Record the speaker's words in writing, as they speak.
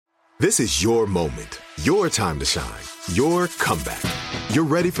This is your moment, your time to shine, your comeback. You're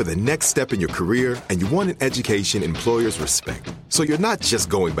ready for the next step in your career, and you want an education employers respect. So you're not just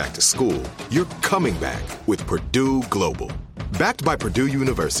going back to school, you're coming back with Purdue Global. Backed by Purdue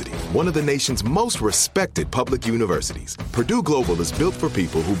University, one of the nation's most respected public universities, Purdue Global is built for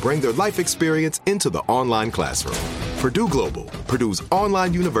people who bring their life experience into the online classroom. Purdue Global, Purdue's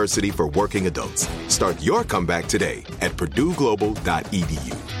online university for working adults. Start your comeback today at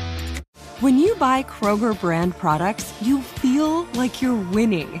purdueglobal.edu. When you buy Kroger brand products, you feel like you're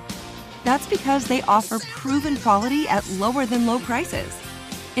winning. That's because they offer proven quality at lower than low prices.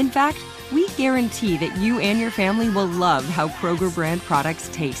 In fact, we guarantee that you and your family will love how Kroger brand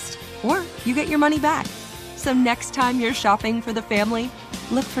products taste, or you get your money back. So next time you're shopping for the family,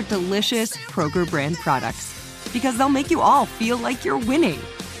 look for delicious Kroger brand products, because they'll make you all feel like you're winning.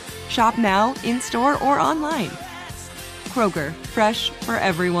 Shop now, in-store, or online. Kroger, fresh for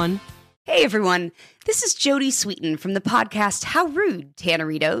everyone. Hey everyone, this is Jody Sweeten from the podcast How Rude,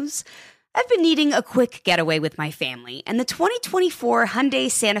 Tanneritos. I've been needing a quick getaway with my family, and the 2024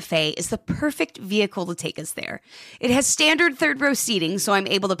 Hyundai Santa Fe is the perfect vehicle to take us there. It has standard third-row seating, so I'm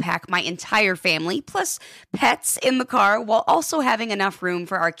able to pack my entire family, plus pets, in the car, while also having enough room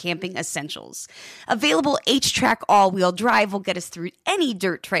for our camping essentials. Available H-Track all-wheel drive will get us through any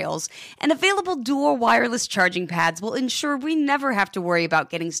dirt trails, and available dual wireless charging pads will ensure we never have to worry about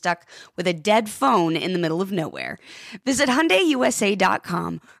getting stuck with a dead phone in the middle of nowhere. Visit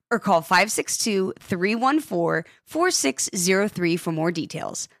HyundaiUSA.com or call 562-314-4603 for more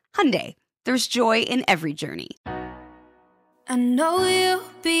details. Hyundai, there's joy in every journey. I know you'll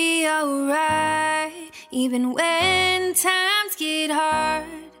be alright, even when times get hard,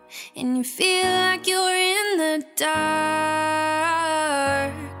 and you feel like you're in the dark.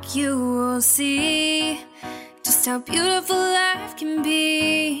 You will see just how beautiful life can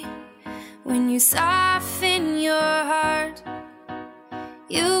be when you soften your heart.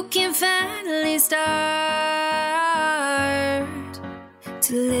 You can finally start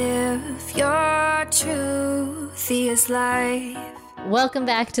to live your truthiest life. Welcome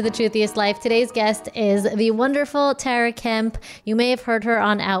back to The Truthiest Life. Today's guest is the wonderful Tara Kemp. You may have heard her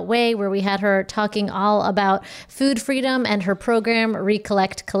on Outweigh, where we had her talking all about food freedom and her program,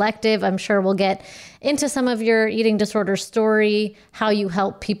 Recollect Collective. I'm sure we'll get into some of your eating disorder story, how you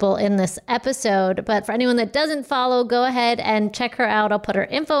help people in this episode. But for anyone that doesn't follow, go ahead and check her out. I'll put her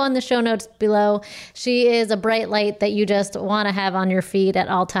info on the show notes below. She is a bright light that you just want to have on your feed at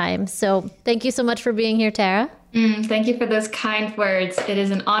all times. So thank you so much for being here, Tara. Thank you for those kind words. It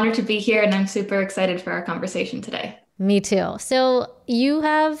is an honor to be here, and I'm super excited for our conversation today. Me too. So you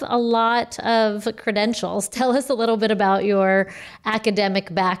have a lot of credentials. Tell us a little bit about your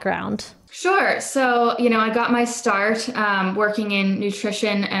academic background. Sure. So, I got my start working in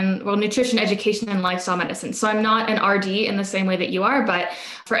nutrition education and lifestyle medicine. So I'm not an RD in the same way that you are, but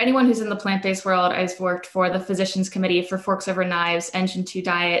for anyone who's in the plant-based world, I've worked for the Physicians Committee for Forks Over Knives, Engine 2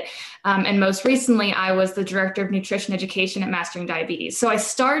 Diet, and most recently, I was the director of nutrition education at Mastering Diabetes. So I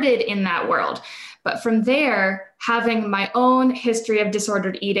started in that world. But from there, having my own history of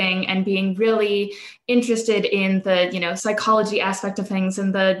disordered eating and being really interested in the, psychology aspect of things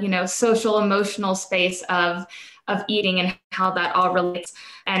and the, social emotional space of eating and how that all relates.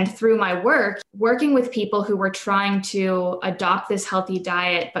 And through my working with people who were trying to adopt this healthy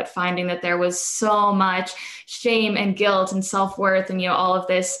diet, but finding that there was so much shame and guilt and self-worth and, all of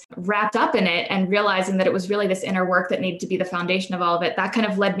this wrapped up in it, and realizing that it was really this inner work that needed to be the foundation of all of it, that kind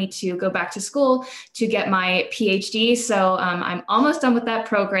of led me to go back to school to get my PhD. So I'm almost done with that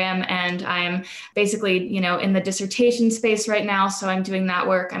program, and I'm basically, in the dissertation space right now. So I'm doing that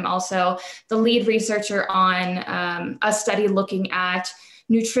work. I'm also the lead researcher on a study looking at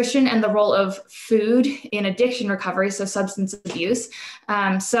nutrition and the role of food in addiction recovery, so substance abuse.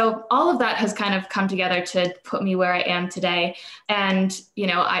 So all of that has kind of come together to put me where I am today. And,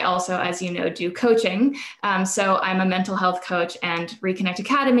 I also, as you know, do coaching. So I'm a mental health coach, and Reconnect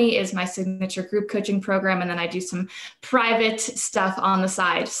Academy is my signature group coaching program. And then I do some private stuff on the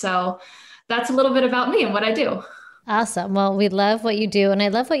side. So that's a little bit about me and what I do. Awesome. Well, we love what you do. And I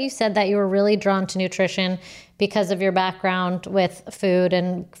love what you said, that you were really drawn to nutrition because of your background with food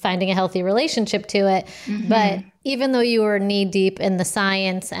and finding a healthy relationship to it. Mm-hmm. But even though you were knee deep in the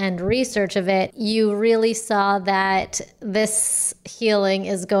science and research of it, you really saw that this healing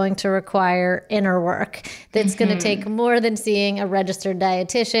is going to require inner work. That's going to take more than seeing a registered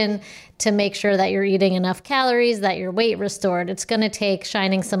dietitian to make sure that you're eating enough calories, that your weight restored. It's going to take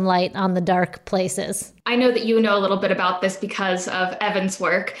shining some light on the dark places. I know that you know a little bit about this because of Evan's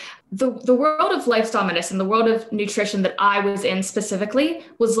work. the world of lifestyle medicine, the world of nutrition that I was in specifically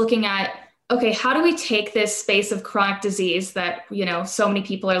was looking at, okay, how do we take this space of chronic disease that, so many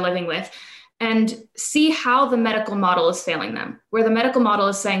people are living with and see how the medical model is failing them, where the medical model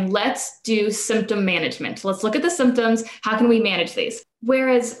is saying, let's do symptom management. Let's look at the symptoms. How can we manage these?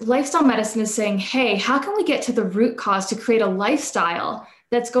 Whereas lifestyle medicine is saying, hey, how can we get to the root cause to create a lifestyle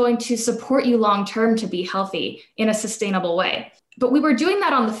that's going to support you long-term to be healthy in a sustainable way? But we were doing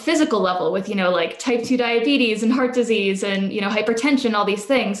that on the physical level with, like type 2 diabetes and heart disease and, hypertension, all these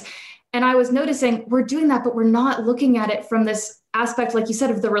things. And I was noticing we're doing that, but we're not looking at it from this aspect, like you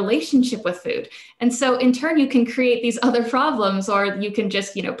said, of the relationship with food. And so in turn, you can create these other problems, or you can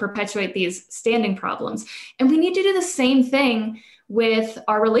just, perpetuate these standing problems. And we need to do the same thing with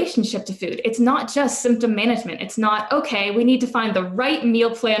our relationship to food. It's not just symptom management. It's not, okay, we need to find the right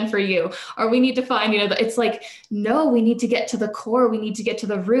meal plan for you, or we need to find, it's like, no, we need to get to the core. We need to get to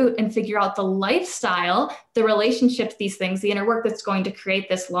the root and figure out the lifestyle, the relationship to these things, the inner work that's going to create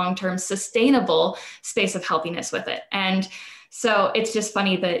this long-term sustainable space of healthiness with it. And so it's just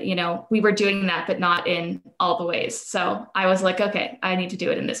funny that, we were doing that, but not in all the ways. So I was like, okay, I need to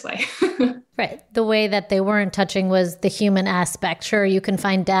do it in this way. Right. The way that they weren't touching was the human aspect. Sure, you can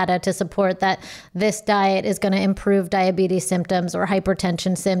find data to support that this diet is going to improve diabetes symptoms or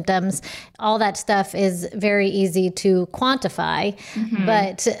hypertension symptoms. All that stuff is very easy to quantify. Mm-hmm.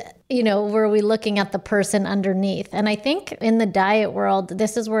 But were we looking at the person underneath? And I think in the diet world,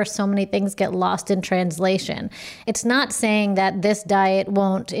 this is where so many things get lost in translation. It's not saying that this diet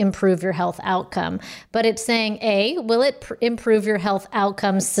won't improve your health outcome, but it's saying, A, will it improve your health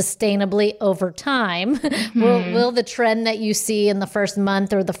outcomes sustainably over time? Mm-hmm. Will the trend that you see in the first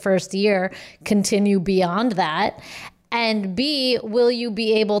month or the first year continue beyond that? And B, will you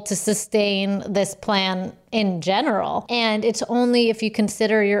be able to sustain this plan in general? And it's only if you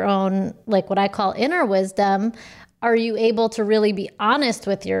consider your own, like what I call inner wisdom, are you able to really be honest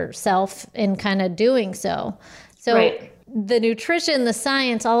with yourself in kind of doing so? So right. The nutrition, the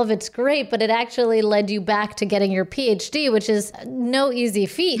science, all of it's great, but it actually led you back to getting your PhD, which is no easy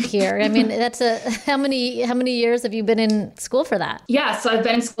feat here. I mean, that's how many years have you been in school for that? Yeah, so I've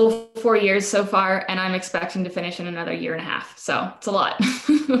been in school 4 years so far, and I'm expecting to finish in another 1.5 years. So it's a lot.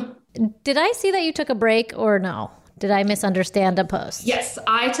 Did I see that you took a break or no? Did I misunderstand a post? Yes,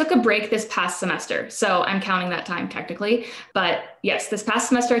 I took a break this past semester. So I'm counting that time technically. But yes, this past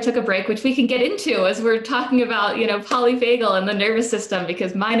semester I took a break, which we can get into as we're talking about, polyvagal and the nervous system,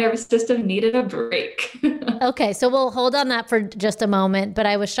 because my nervous system needed a break. Okay, so we'll hold on that for just a moment. But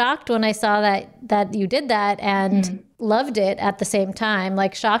I was shocked when I saw that you did that and loved it at the same time,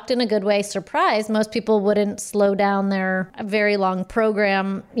 like shocked in a good way, surprised. Most people wouldn't slow down their very long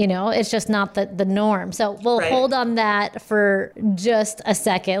program. It's just not the norm. So we'll hold on that for just a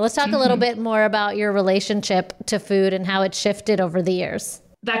second. Let's talk a little bit more about your relationship to food and how it shifted over the years.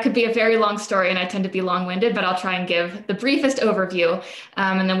 That could be a very long story, and I tend to be long-winded, but I'll try and give the briefest overview,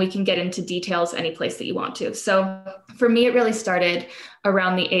 and then we can get into details any place that you want to. So for me, it really started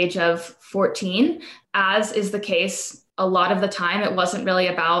around the age of 14. As is the case, a lot of the time, it wasn't really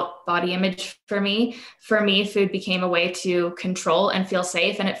about body image for me. For me, food became a way to control and feel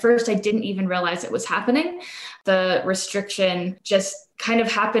safe. And at first, I didn't even realize it was happening. The restriction just kind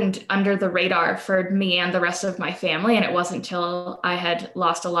of happened under the radar for me and the rest of my family. And it wasn't until I had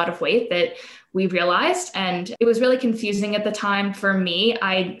lost a lot of weight that we realized. And it was really confusing at the time for me.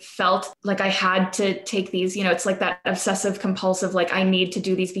 I felt like I had to take these, it's like that obsessive compulsive, like I need to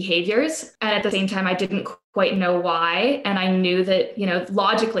do these behaviors. And at the same time, I didn't quite know why. And I knew that,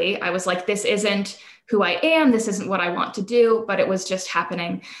 logically, I was like, this isn't who I am. This isn't what I want to do, but it was just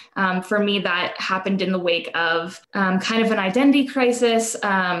happening. For me, that happened in the wake of kind of an identity crisis.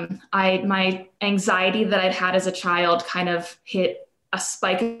 My anxiety that I'd had as a child kind of hit a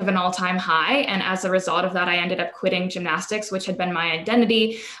spike of an all-time high. And as a result of that, I ended up quitting gymnastics, which had been my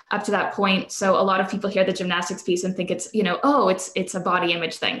identity up to that point. So a lot of people hear the gymnastics piece and think it's, it's a body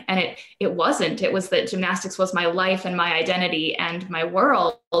image thing. And it wasn't. It was that gymnastics was my life and my identity and my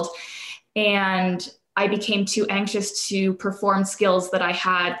world. And I became too anxious to perform skills that I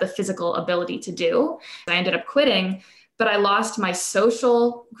had the physical ability to do. I ended up quitting, but I lost my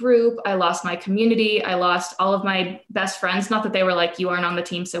social group. I lost my community. I lost all of my best friends. Not that they were like, you aren't on the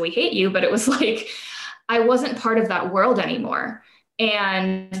team, so we hate you, but it was like, I wasn't part of that world anymore.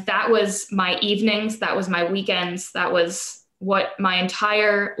 And that was my evenings. That was my weekends. That was what my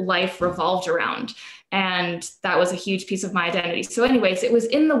entire life revolved around. And that was a huge piece of my identity. So anyways, it was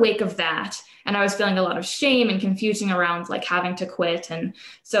in the wake of that. And I was feeling a lot of shame and confusion around like having to quit. And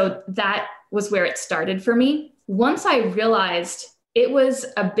so that was where it started for me. Once I realized it was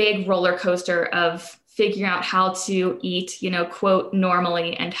a big roller coaster of figuring out how to eat, quote,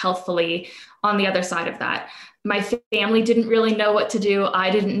 normally and healthfully on the other side of that. My family didn't really know what to do.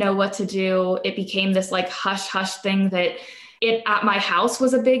 I didn't know what to do. It became this like hush hush thing that it at my house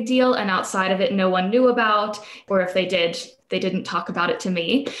was a big deal, and outside of it, no one knew about, or if they did, they didn't talk about it to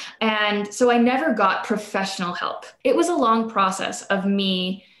me. And so I never got professional help. It was a long process of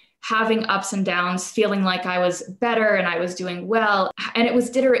me having ups and downs, feeling like I was better and I was doing well. And it was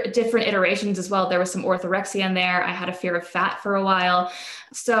different iterations as well. There was some orthorexia in there. I had a fear of fat for a while.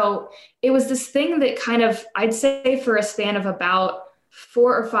 So it was this thing that kind of, I'd say for a span of about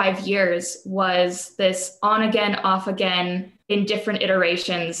 4 or 5 years, was this on again, off again in different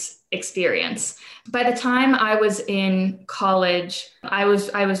iterations experience. By the time I was in college, I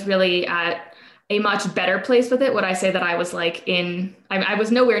was really at a much better place with it. Would I say that I was I was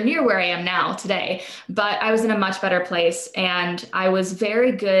nowhere near where I am now today, but I was in a much better place. And I was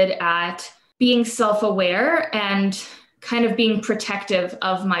very good at being self-aware and kind of being protective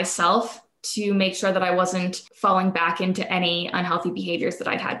of myself to make sure that I wasn't falling back into any unhealthy behaviors that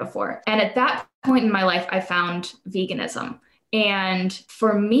I'd had before. And at that point in my life, I found veganism. And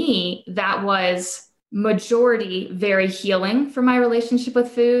for me, that was majority very healing for my relationship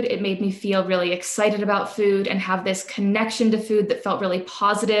with food. It made me feel really excited about food and have this connection to food that felt really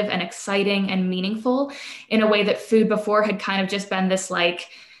positive and exciting and meaningful in a way that food before had kind of just been this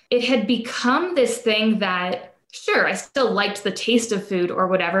it had become this thing that, sure, I still liked the taste of food or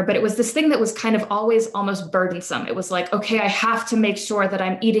whatever, but it was this thing that was kind of always almost burdensome. It was like, okay, I have to make sure that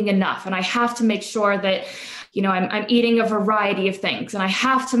I'm eating enough, and I have to make sure that I'm eating a variety of things, and I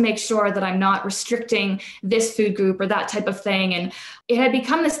have to make sure that I'm not restricting this food group or that type of thing. And it had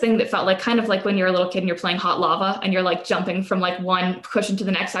become this thing that felt like kind of like when you're a little kid and you're playing hot lava and you're like jumping from like one cushion to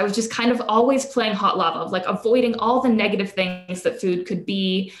the next. I was just kind of always playing hot lava, like avoiding all the negative things that food could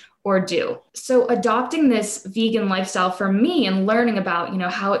be or do. So adopting this vegan lifestyle for me and learning about,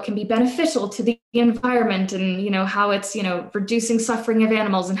 how it can be beneficial to the environment and, how it's, reducing suffering of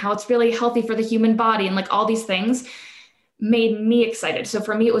animals and how it's really healthy for the human body and like all these things made me excited. So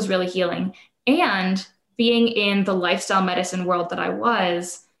for me, it was really healing. And being in the lifestyle medicine world that I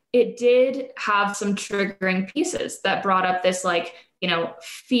was, it did have some triggering pieces that brought up this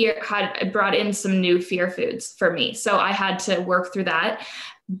fear, had brought in some new fear foods for me. So I had to work through that.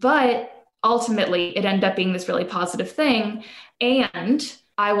 But ultimately, it ended up being this really positive thing. And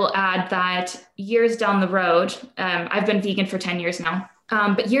I will add that years down the road, I've been vegan for 10 years now.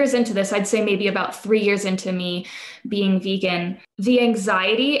 But years into this, I'd say maybe about 3 years into me being vegan, the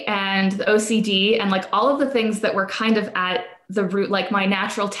anxiety and the OCD and like all of the things that were kind of at the root, like my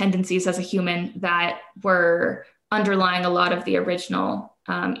natural tendencies as a human that were underlying a lot of the original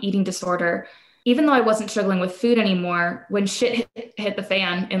eating disorder. Even though I wasn't struggling with food anymore, when shit hit the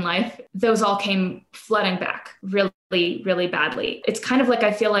fan in life, those all came flooding back really, really badly. It's kind of like,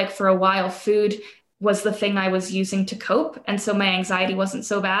 I feel like for a while, food was the thing I was using to cope. And so my anxiety wasn't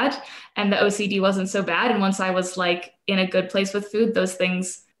so bad and the OCD wasn't so bad. And once I was like in a good place with food, those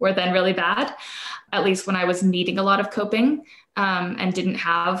things were then really bad, at least when I was needing a lot of coping. And didn't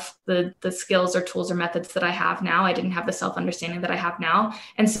have the skills or tools or methods that I have now. I didn't have the self-understanding that I have now.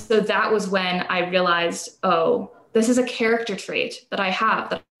 And so that was when I realized, oh, this is a character trait that I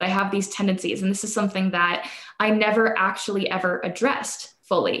have these tendencies. And this is something that I never actually ever addressed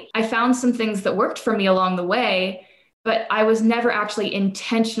fully. I found some things that worked for me along the way, but I was never actually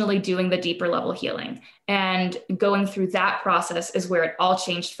intentionally doing the deeper level healing. And going through that process is where it all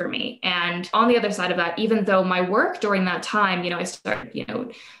changed for me. And on the other side of that, even though my work during that time, I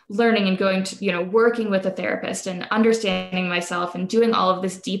started, learning and going to, working with a therapist and understanding myself and doing all of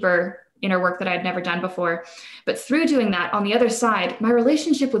this deeper inner work that I'd never done before. But through doing that, on the other side, my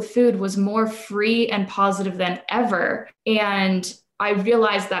relationship with food was more free and positive than ever. And I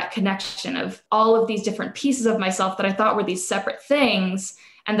realized that connection of all of these different pieces of myself that I thought were these separate things,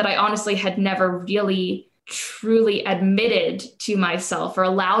 and that I honestly had never really truly admitted to myself or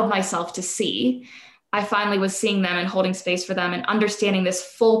allowed myself to see. I finally was seeing them and holding space for them and understanding this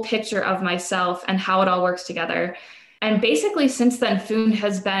full picture of myself and how it all works together. And basically since then, food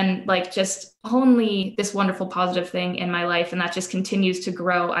has been like just only this wonderful positive thing in my life. And that just continues to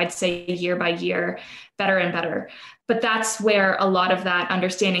grow, I'd say year by year, better and better. But that's where a lot of that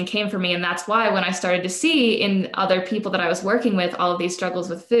understanding came from me. And that's why when I started to see in other people that I was working with, all of these struggles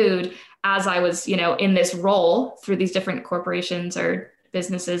with food, as I was, in this role through these different corporations or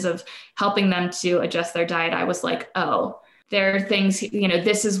businesses of helping them to adjust their diet, I was like, oh, there are things,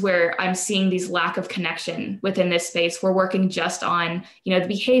 this is where I'm seeing these lack of connection within this space. We're working just on, the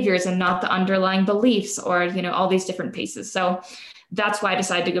behaviors and not the underlying beliefs or, all these different pieces. So that's why I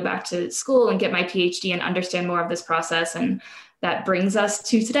decided to go back to school and get my PhD and understand more of this process. And that brings us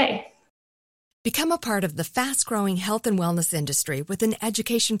to today. Become a part of the fast-growing health and wellness industry with an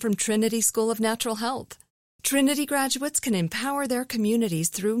education from Trinity School of Natural Health. Trinity graduates can empower their communities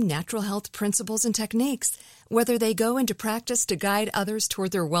through natural health principles and techniques, whether they go into practice to guide others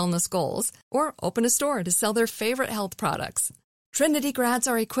toward their wellness goals or open a store to sell their favorite health products. Trinity grads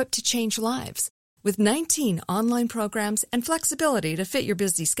are equipped to change lives with 19 online programs and flexibility to fit your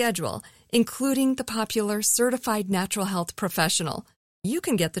busy schedule, including the popular Certified Natural Health Professional. You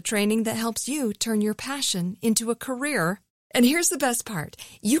can get the training that helps you turn your passion into a career. And here's the best part.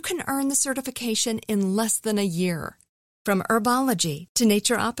 You can earn the certification in less than a year. From herbology to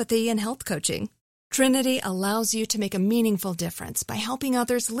naturopathy and health coaching, Trinity allows you to make a meaningful difference by helping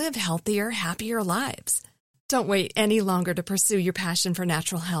others live healthier, happier lives. Don't wait any longer to pursue your passion for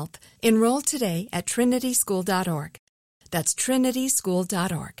natural health. Enroll today at trinityschool.org. That's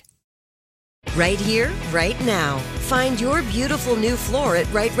trinityschool.org. Right here, right now. Find your beautiful new floor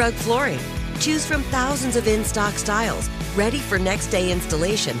at Right Rug Flooring. Choose from thousands of in-stock styles, ready for next day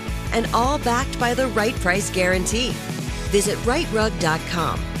installation, and all backed by the right price guarantee. Visit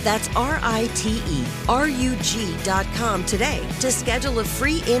rightrug.com. That's RITERUG.com today to schedule a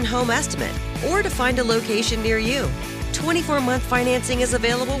free in-home estimate or to find a location near you. 24-month financing is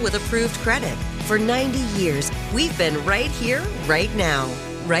available with approved credit. For 90 years, we've been right here, right now.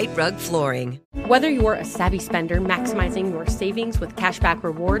 Right Rug Flooring. Whether you're a savvy spender maximizing your savings with cashback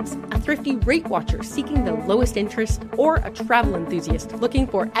rewards, a thrifty rate watcher seeking the lowest interest, or a travel enthusiast looking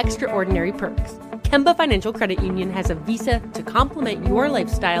for extraordinary perks, Kemba Financial Credit Union has a visa to complement your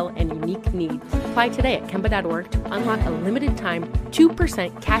lifestyle and unique needs. Apply today at Kemba.org to unlock a limited time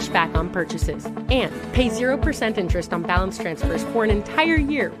 2% cash back on purchases and pay 0% interest on balance transfers for an entire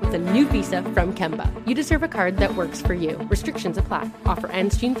year with a new visa from Kemba. You deserve a card that works for you. Restrictions apply. Offer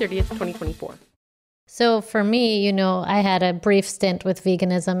ends June 30th, 2024. So for me, I had a brief stint with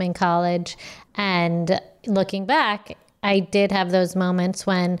veganism in college, and looking back, I did have those moments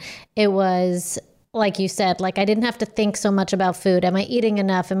when it was, like you said, like I didn't have to think so much about food. Am I eating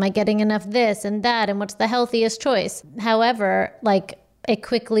enough? Am I getting enough this and that? And what's the healthiest choice? However, it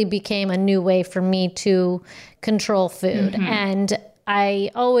quickly became a new way for me to control food. Mm-hmm. And I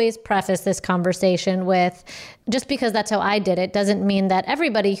always preface this conversation with, just because that's how I did it doesn't mean that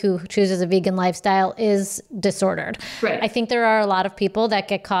everybody who chooses a vegan lifestyle is disordered. Right. I think there are a lot of people that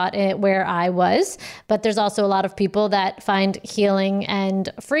get caught where I was, but there's also a lot of people that find healing and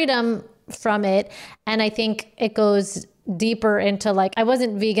freedom from it. And I think it goes deeper into I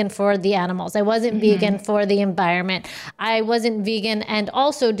wasn't vegan for the animals. I wasn't vegan for the environment. I wasn't vegan and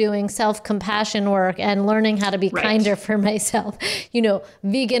also doing self-compassion work and learning how to be kinder for myself.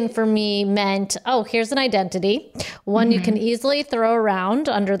 Vegan for me meant, here's an identity, one you can easily throw around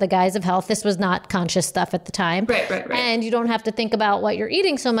under the guise of health. This was not conscious stuff at the time. Right. And you don't have to think about what you're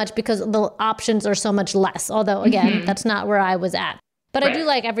eating so much because the options are so much less. Although, again, that's not where I was at. But I do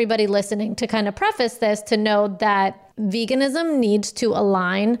like everybody listening to kind of preface this to know that veganism needs to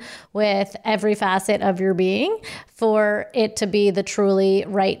align with every facet of your being for it to be the truly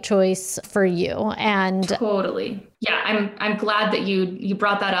right choice for you. And totally. Yeah, I'm glad that you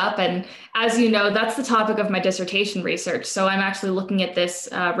brought that up. And as you know, that's the topic of my dissertation research. So I'm actually looking at this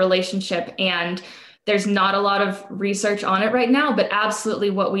relationship, and there's not a lot of research on it right now, but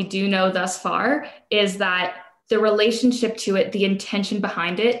absolutely what we do know thus far is that the relationship to it, the intention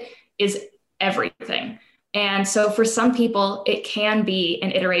behind it is everything. And so for some people, it can be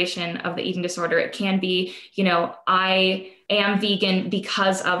an iteration of the eating disorder. It can be, I am vegan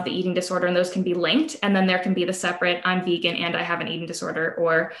because of the eating disorder, and those can be linked. And then there can be the separate, I'm vegan and I have an eating disorder,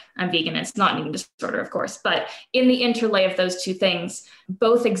 or I'm vegan and it's not an eating disorder, of course. But in the interlay of those two things,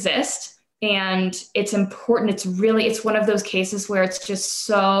 both exist. And it's important. It's one of those cases where it's just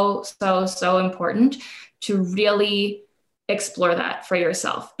so important to really explore that for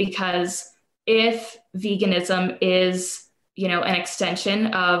yourself. Because if veganism is, an extension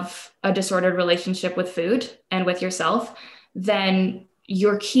of a disordered relationship with food and with yourself, then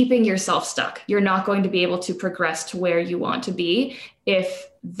you're keeping yourself stuck. You're not going to be able to progress to where you want to be if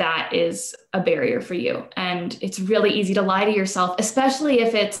that is a barrier for you. And it's really easy to lie to yourself, especially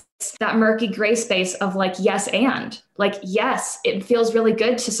if it's that murky gray space of yes, it feels really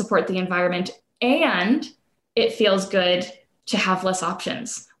good to support the environment, and it feels good to have less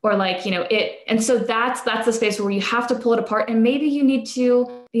options, or and so that's the space where you have to pull it apart. And maybe you need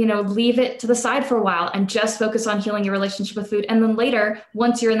to leave it to the side for a while and just focus on healing your relationship with food. And then later,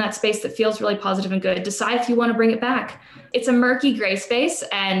 once you're in that space that feels really positive and good, decide if you want to bring it back. It's a murky gray space.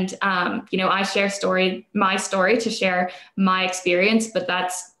 And, I share my story to share my experience, but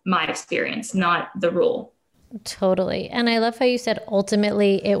that's my experience, not the rule. Totally. And I love how you said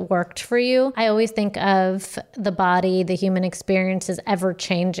ultimately it worked for you. I always think of the body, the human experience is ever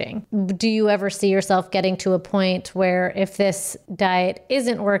changing. Do you ever see yourself getting to a point where if this diet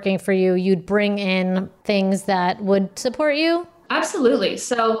isn't working for you, you'd bring in things that would support you? Absolutely.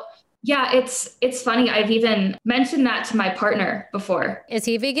 So yeah, it's funny. I've even mentioned that to my partner before. Is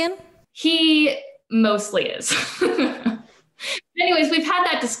he vegan? He mostly is. Anyways, we've had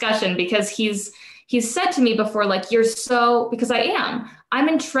that discussion because he's said to me before, like, because I'm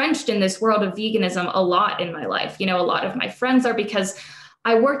entrenched in this world of veganism a lot in my life. A lot of my friends are, because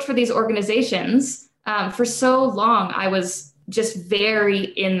I worked for these organizations for so long. I was just very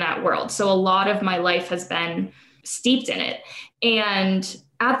in that world. So a lot of my life has been steeped in it. And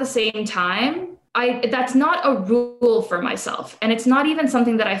at the same time, that's not a rule for myself. And it's not even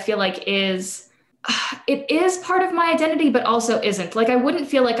something that I feel like it is part of my identity, but also isn't. Like, I wouldn't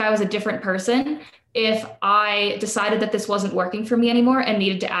feel like I was a different person if I decided that this wasn't working for me anymore and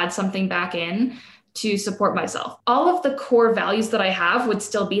needed to add something back in to support myself. All of the core values that I have would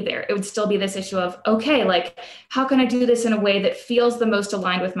still be there. It would still be this issue of, okay, like, how can I do this in a way that feels the most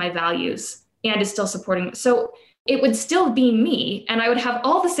aligned with my values and is still supporting? So it would still be me, and I would have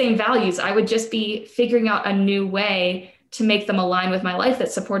all the same values. I would just be figuring out a new way to make them align with my life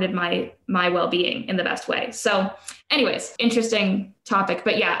that supported my well-being in the best way. So anyways, interesting topic.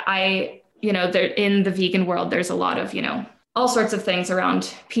 But yeah, there in the vegan world, there's a lot of, all sorts of things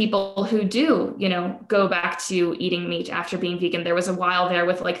around people who do, go back to eating meat after being vegan. There was a while there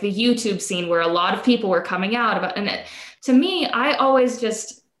with like the YouTube scene where a lot of people were coming out about, to me, I always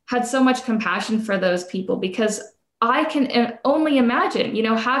just had so much compassion for those people, because I can only imagine,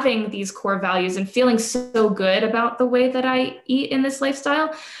 having these core values and feeling so good about the way that I eat in this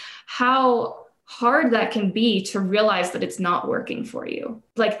lifestyle, how hard that can be to realize that it's not working for you.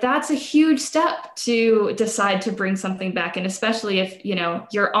 Like, that's a huge step to decide to bring something back. And especially if,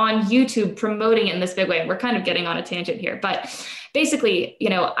 you're on YouTube promoting it in this big way. We're kind of getting on a tangent here, but basically,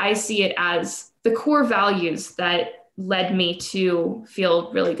 I see it as the core values that led me to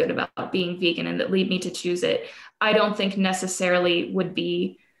feel really good about being vegan and that lead me to choose it. I don't think necessarily would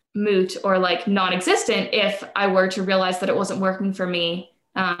be moot or like non-existent if I were to realize that it wasn't working for me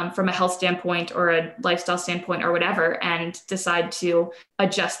from a health standpoint or a lifestyle standpoint or whatever, and decide to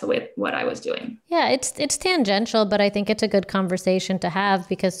adjust what I was doing. Yeah, it's tangential, but I think it's a good conversation to have,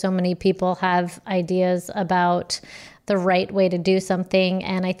 because so many people have ideas about the right way to do something.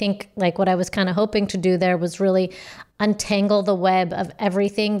 And I think like what I was kind of hoping to do there was really untangle the web of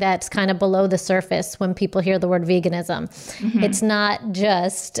everything that's kind of below the surface when people hear the word veganism. Mm-hmm. It's not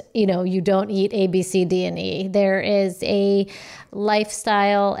just, you don't eat A, B, C, D, and E. There is a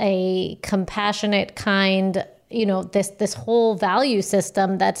lifestyle, a compassionate kind, this whole value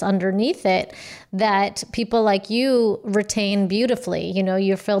system that's underneath it that people like you retain beautifully.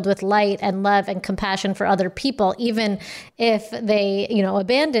 You're filled with light and love and compassion for other people, even if they,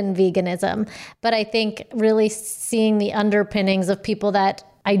 abandon veganism. But I think really seeing the underpinnings of people that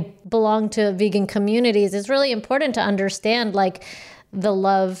I belong to vegan communities is really important to understand, like, the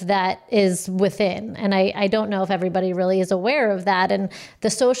love that is within. And I don't know if everybody really is aware of that, and the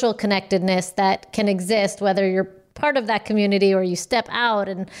social connectedness that can exist, whether you're part of that community or you step out.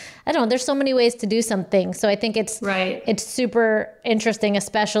 And I don't know, there's so many ways to do something. So I think it's right. It's super interesting,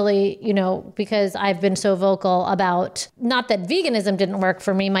 especially, because I've been so vocal about, not that veganism didn't work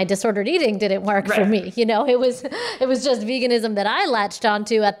for me, my disordered eating didn't work for me. It was just veganism that I latched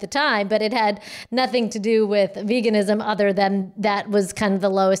onto at the time, but it had nothing to do with veganism other than that was kind of the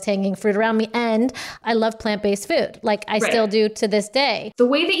lowest hanging fruit around me. And I love plant-based food. Like I still do to this day. The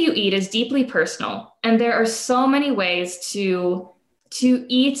way that you eat is deeply personal. And there are so many ways to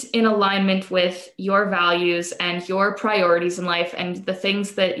eat in alignment with your values and your priorities in life and the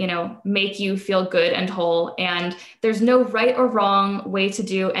things that, make you feel good and whole. And there's no right or wrong way to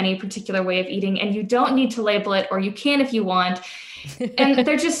do any particular way of eating. And you don't need to label it, or you can if you want. And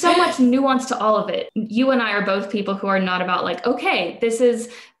there's just so much nuance to all of it. You and I are both people who are not about like, okay, this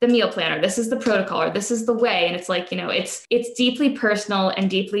is the meal plan, or this is the protocol, or this is the way. And it's like, it's deeply personal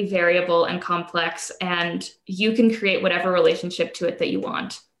and deeply variable and complex. And you can create whatever relationship to it that you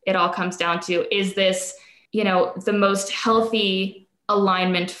want. It all comes down to, is this, the most healthy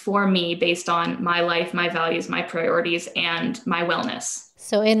alignment for me based on my life, my values, my priorities, and my wellness.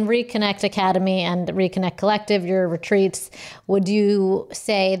 So in Reconnect Academy and Reconnect Collective, your retreats, would you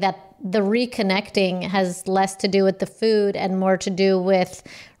say that the reconnecting has less to do with the food and more to do with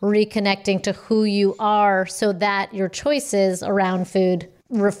reconnecting to who you are so that your choices around food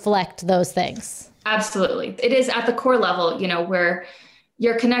reflect those things? Absolutely. It is at the core level, where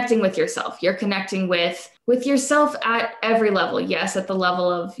you're connecting with yourself. You're connecting with yourself at every level. Yes, at the level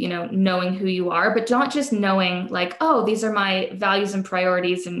of, knowing who you are, but not just knowing like, oh, these are my values and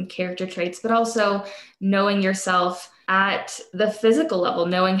priorities and character traits, but also knowing yourself at the physical level,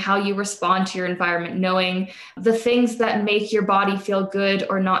 knowing how you respond to your environment, knowing the things that make your body feel good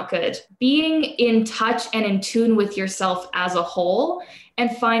or not good, being in touch and in tune with yourself as a whole,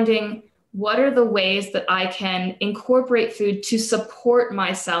 and finding what are the ways that I can incorporate food to support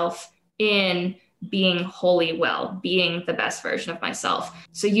myself in being wholly well, being the best version of myself.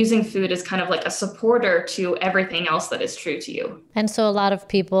 So using food as kind of like a supporter to everything else that is true to you. And so a lot of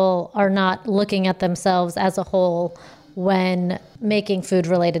people are not looking at themselves as a whole when making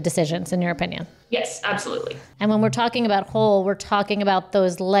food-related decisions, in your opinion? Yes, absolutely. And when we're talking about whole, we're talking about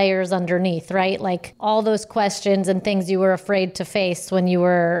those layers underneath, right? Like all those questions and things you were afraid to face when you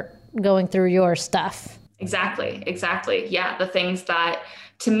were going through your stuff. Exactly. Yeah, the things that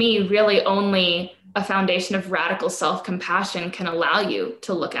to me really only a foundation of radical self-compassion can allow you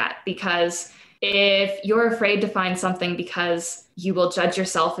to look at, because if you're afraid to find something because you will judge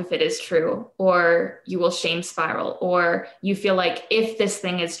yourself if it is true, or you will shame spiral, or you feel like if this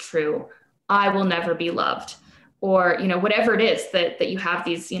thing is true, I will never be loved, or, whatever it is that you have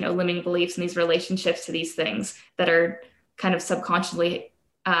these, limiting beliefs and these relationships to these things that are kind of subconsciously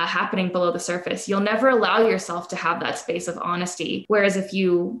happening below the surface, you'll never allow yourself to have that space of honesty. Whereas if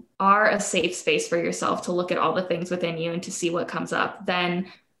you are a safe space for yourself to look at all the things within you and to see what comes up,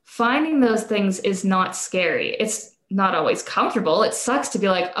 then finding those things is not scary. It's not always comfortable. It sucks to be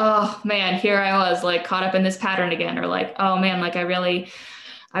like, oh man, here I was like caught up in this pattern again, or like, oh man, like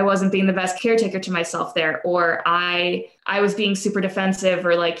I wasn't being the best caretaker to myself there, or I was being super defensive,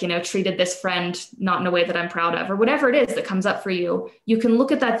 or like, treated this friend not in a way that I'm proud of, or whatever it is that comes up for you. You can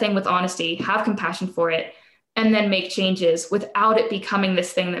look at that thing with honesty, have compassion for it, and then make changes without it becoming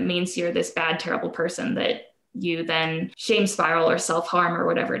this thing that means you're this bad, terrible person that you then shame spiral or self-harm or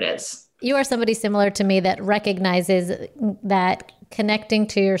whatever it is. You are somebody similar to me that recognizes that connecting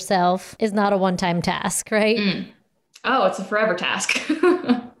to yourself is not a one-time task, right? Oh, it's a forever task.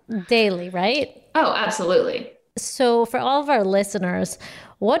 Daily, right? Oh, absolutely. So for all of our listeners,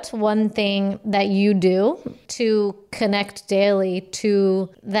 what's one thing that you do to connect daily to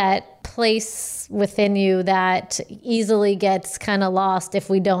that place within you that easily gets kind of lost if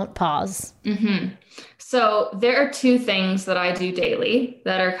we don't pause? Mm-hmm. So there are two things that I do daily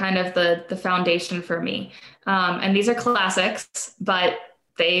that are kind of the foundation for me. And these are classics, but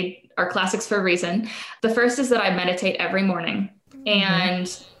they are classics for a reason. The first is that I meditate every morning.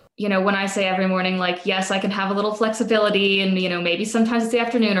 And, when I say every morning, like, yes, I can have a little flexibility and, maybe sometimes it's the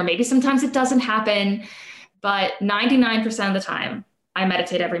afternoon or maybe sometimes it doesn't happen. But 99% of the time I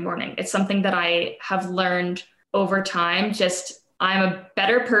meditate every morning. It's something that I have learned over time. I'm a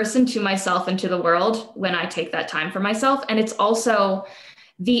better person to myself and to the world when I take that time for myself. And it's also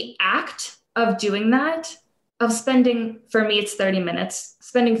the act of doing that, of spending, for me, it's 30 minutes,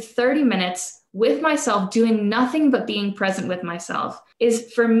 spending 30 minutes with myself, doing nothing but being present with myself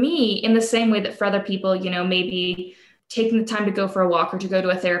is for me in the same way that for other people, maybe taking the time to go for a walk or to go to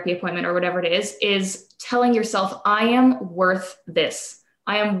a therapy appointment or whatever it is telling yourself, I am worth this.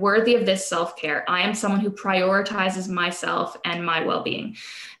 I am worthy of this self-care. I am someone who prioritizes myself and my well-being.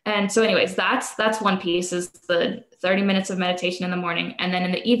 And so anyways, that's one piece, is the 30 minutes of meditation in the morning. And then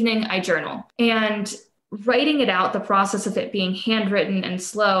in the evening, I journal. And writing it out, the process of it being handwritten and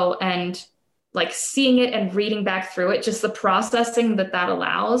slow and like seeing it and reading back through it, just the processing that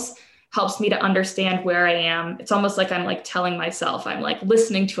allows helps me to understand where I am. It's almost like I'm like telling myself, I'm like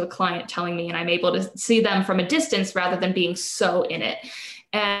listening to a client telling me, and I'm able to see them from a distance rather than being so in it.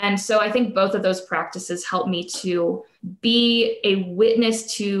 And so I think both of those practices help me to be a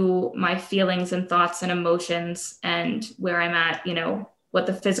witness to my feelings and thoughts and emotions and where I'm at, what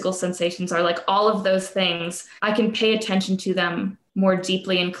the physical sensations are, like all of those things. I can pay attention to them more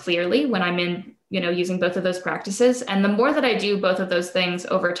deeply and clearly when I'm in, using both of those practices. And the more that I do both of those things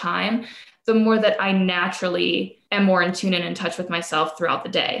over time, the more that I naturally am more in tune and in touch with myself throughout the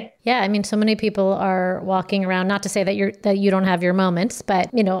day. Yeah. I mean, so many people are walking around, not to say that you don't have your moments, but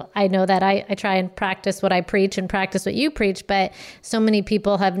I know that I try and practice what I preach and practice what you preach, but so many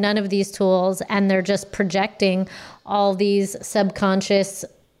people have none of these tools and they're just projecting all these subconscious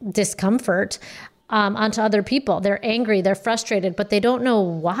discomfort onto other people. They're angry, they're frustrated, but they don't know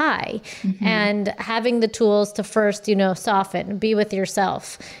why. And having the tools to first, soften, be with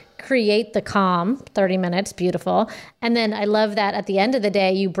yourself, create the calm, 30 minutes, beautiful. And then I love that at the end of the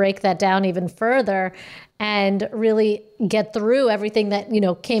day, you break that down even further and really get through everything that,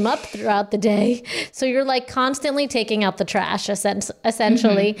 came up throughout the day. So you're like constantly taking out the trash,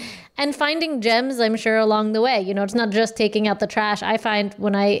 essentially, and finding gems, I'm sure, along the way. It's not just taking out the trash. I find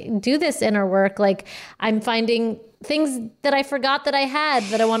when I do this inner work, like I'm finding things that I forgot that I had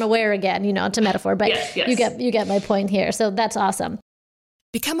that I want to wear again, it's a metaphor, but yes. you get my point here. So that's awesome.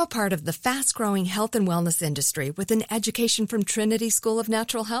 Become a part of the fast-growing health and wellness industry with an education from Trinity School of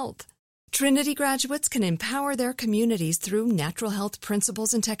Natural Health. Trinity graduates can empower their communities through natural health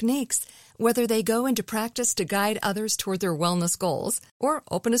principles and techniques, whether they go into practice to guide others toward their wellness goals or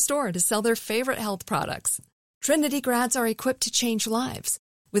open a store to sell their favorite health products. Trinity grads are equipped to change lives.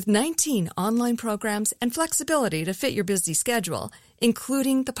 With 19 online programs and flexibility to fit your busy schedule,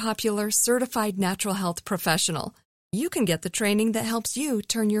 including the popular Certified Natural Health Professional, you can get the training that helps you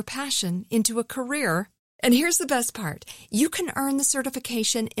turn your passion into a career. And here's the best part. You can earn the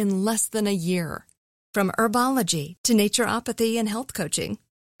certification in less than a year. From herbology to naturopathy and health coaching,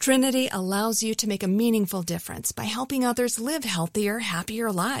 Trinity allows you to make a meaningful difference by helping others live healthier,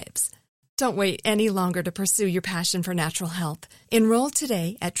 happier lives. Don't wait any longer to pursue your passion for natural health. Enroll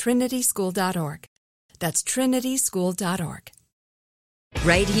today at trinityschool.org. That's trinityschool.org.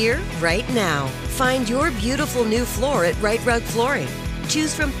 Right here, right now. Find your beautiful new floor at Right Rug Flooring.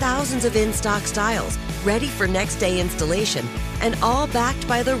 Choose from thousands of in-stock styles, ready for next day installation, and all backed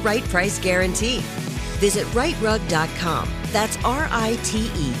by the right price guarantee. Visit rightrug.com. That's RITERUG.com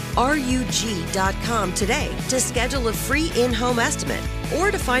today to schedule a free in-home estimate or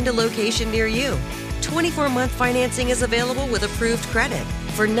to find a location near you. 24-month financing is available with approved credit.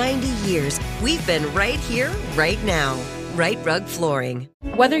 For 90 years, we've been right here, right now. Right Rug Flooring.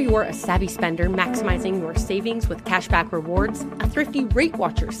 Whether you're a savvy spender maximizing your savings with cashback rewards, a thrifty rate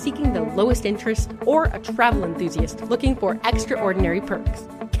watcher seeking the lowest interest, or a travel enthusiast looking for extraordinary perks,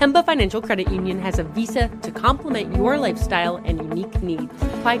 Kemba Financial Credit Union has a visa to complement your lifestyle and unique needs.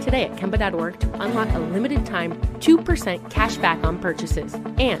 Apply today at Kemba.org to unlock a limited time 2% cash back on purchases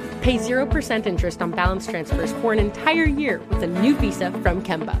and pay 0% interest on balance transfers for an entire year with a new visa from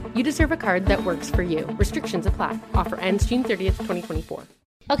Kemba. You deserve a card that works for you. Restrictions apply. Offer ends June 30th, 2024.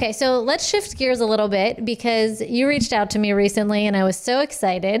 Okay, so let's shift gears a little bit because you reached out to me recently and I was so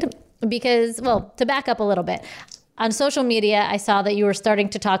excited because, well, to back up a little bit. On social media, I saw that you were starting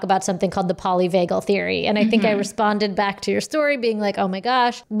to talk about something called the polyvagal theory. And I think I responded back to your story being like, oh my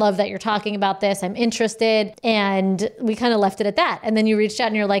gosh, love that you're talking about this. I'm interested. And we kind of left it at that. And then you reached out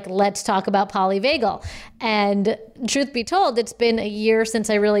and you're like, let's talk about polyvagal. And truth be told, it's been a year since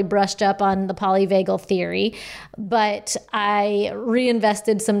I really brushed up on the polyvagal theory, but I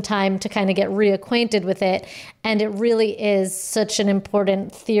reinvested some time to kind of get reacquainted with it. And it really is such an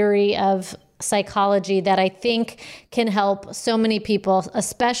important theory of psychology that I think can help so many people,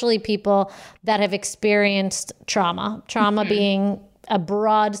 especially people that have experienced trauma. Trauma being a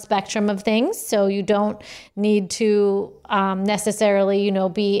broad spectrum of things. So you don't need to necessarily,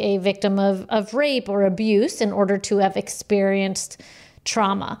 be a victim of rape or abuse in order to have experienced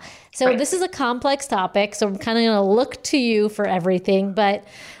trauma. So This is a complex topic. So I'm kind of going to look to you for everything, but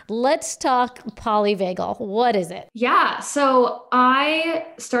let's talk polyvagal. What is it? Yeah. So I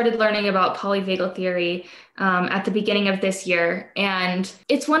started learning about polyvagal theory at the beginning of this year. And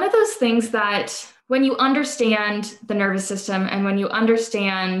it's one of those things that when you understand the nervous system and when you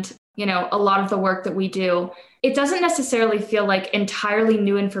understand, a lot of the work that we do, it doesn't necessarily feel like entirely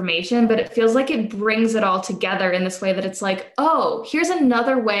new information, but it feels like it brings it all together in this way that it's like, oh, here's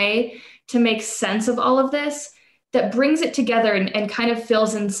another way to make sense of all of this that brings it together and kind of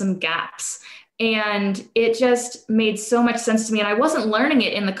fills in some gaps. And it just made so much sense to me. And I wasn't learning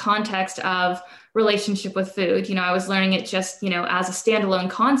it in the context of relationship with food. I was learning it just, as a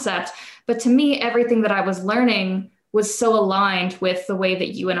standalone concept. But to me, everything that I was learning was so aligned with the way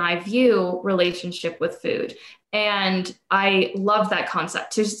that you and I view relationship with food. And I love that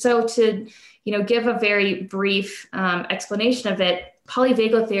concept. So to give a very brief explanation of it,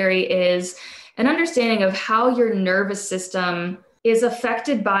 polyvagal theory is an understanding of how your nervous system is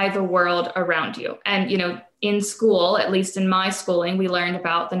affected by the world around you. And, in school, at least in my schooling, we learned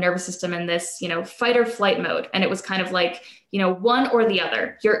about the nervous system in this, fight or flight mode. And it was kind of like, one or the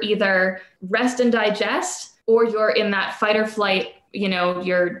other. You're either rest and digest, or you're in that fight or flight,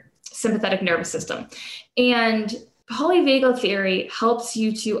 your sympathetic nervous system. And polyvagal theory helps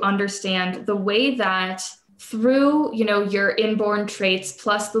you to understand the way that through, your inborn traits,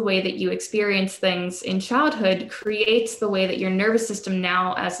 plus the way that you experience things in childhood, creates the way that your nervous system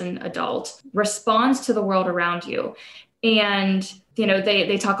now as an adult responds to the world around you. And,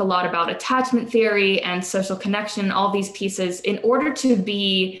 they talk a lot about attachment theory and social connection, all these pieces. In order to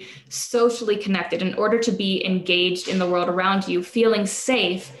be socially connected, in order to be engaged in the world around you, feeling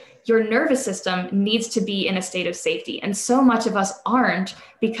safe, your nervous system needs to be in a state of safety. And so much of us aren't,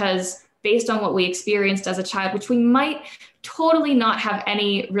 because based on what we experienced as a child, which we might totally not have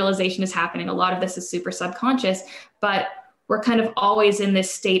any realization is happening. A lot of this is super subconscious, but we're kind of always in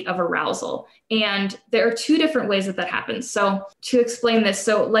this state of arousal. And there are two different ways that happens. So to explain this,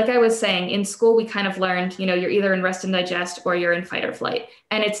 so like I was saying, in school, we kind of learned, you're either in rest and digest or you're in fight or flight.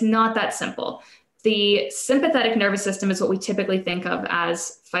 And it's not that simple. The sympathetic nervous system is what we typically think of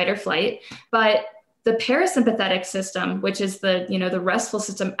as fight or flight, but the parasympathetic system, which is the restful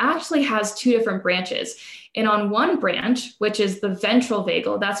system, actually has two different branches. And on one branch, which is the ventral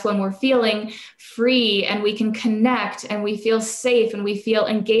vagal, that's when we're feeling free and we can connect and we feel safe and we feel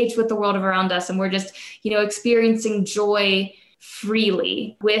engaged with the world around us. And we're just, experiencing joy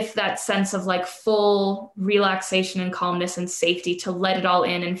freely with that sense of like full relaxation and calmness and safety to let it all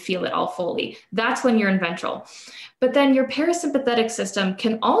in and feel it all fully. That's when you're in ventral. But then your parasympathetic system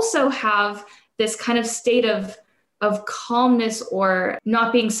can also have this kind of state of calmness or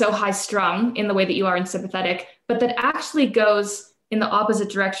not being so high strung in the way that you are in sympathetic, but that actually goes in the opposite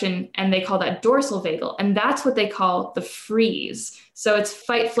direction. And they call that dorsal vagal. And that's what they call the freeze. So it's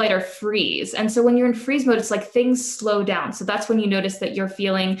fight, flight, or freeze. And so when you're in freeze mode, it's like things slow down. So that's when you notice that you're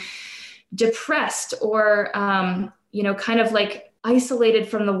feeling depressed or, kind of like isolated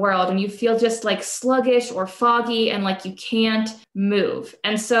from the world, and you feel just like sluggish or foggy and like you can't move.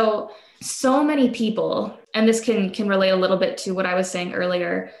 And so many people, and this can relate a little bit to what I was saying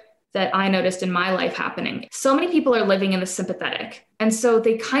earlier that I noticed in my life happening. So many people are living in the sympathetic. And so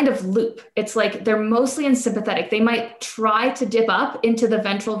they kind of loop. It's like they're mostly in sympathetic. They might try to dip up into the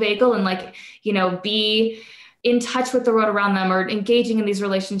ventral vagal and be in touch with the world around them or engaging in these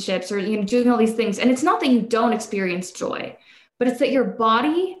relationships or doing all these things. And it's not that you don't experience joy, but it's that your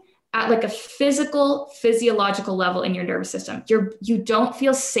body at like a physiological level in your nervous system, you don't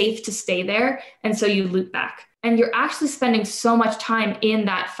feel safe to stay there. And so you loop back. And you're actually spending so much time in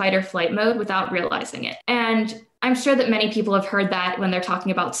that fight or flight mode without realizing it. And I'm sure that many people have heard that when they're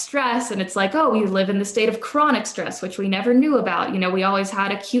talking about stress, and it's like, oh, we live in the state of chronic stress, which we never knew about. We always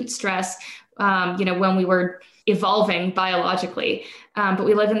had acute stress, when we were evolving biologically. But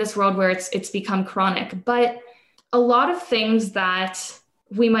we live in this world where it's become chronic. But a lot of things that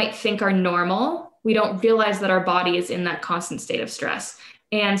we might think are normal, we don't realize that our body is in that constant state of stress.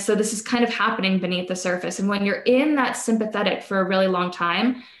 And so this is kind of happening beneath the surface. And when you're in that sympathetic for a really long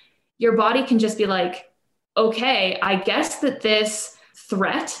time, your body can just be like, okay, I guess that this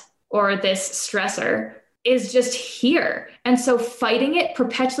threat or this stressor is just here. And so fighting it,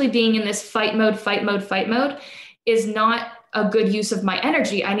 perpetually being in this fight mode, is not a good use of my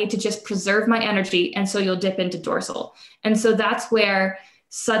energy. I need to just preserve my energy. And so you'll dip into dorsal. And so that's where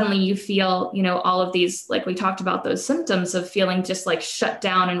suddenly you feel, all of these, like we talked about, those symptoms of feeling just like shut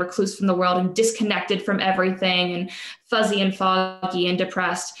down and recluse from the world and disconnected from everything and fuzzy and foggy and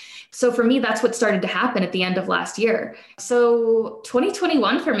depressed. So for me, that's what started to happen at the end of last year. So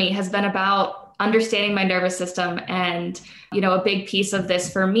 2021 for me has been about understanding my nervous system. And, a big piece of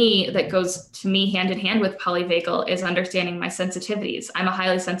this for me that goes to me hand in hand with polyvagal is understanding my sensitivities. I'm a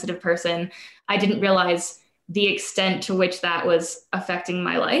highly sensitive person. I didn't realize the extent to which that was affecting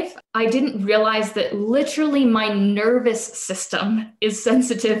my life. I didn't realize that literally my nervous system is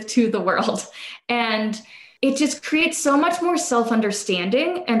sensitive to the world. And it just creates so much more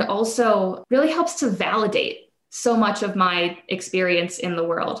self-understanding and also really helps to validate so much of my experience in the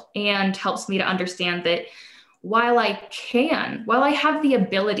world and helps me to understand that while I have the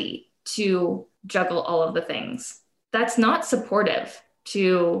ability to juggle all of the things, that's not supportive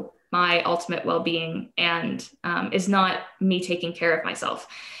to my ultimate well-being and is not me taking care of myself.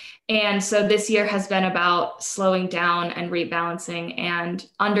 And so this year has been about slowing down and rebalancing and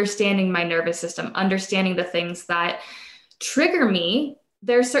understanding my nervous system, understanding the things that trigger me.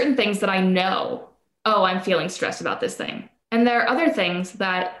 There are certain things that I know, oh, I'm feeling stressed about this thing. And there are other things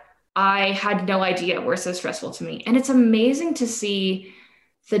that I had no idea were so stressful to me. And it's amazing to see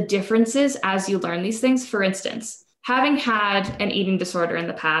the differences as you learn these things. For instance, having had an eating disorder in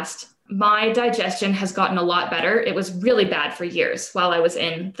the past, my digestion has gotten a lot better. It was really bad for years while I was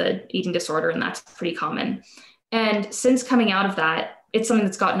in the eating disorder, and that's pretty common. And since coming out of that, it's something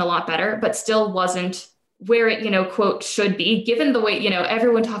that's gotten a lot better, but still wasn't where it, quote, should be, given the way,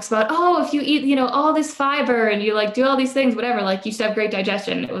 everyone talks about, oh, if you eat, all this fiber and you like do all these things, whatever, like you should have great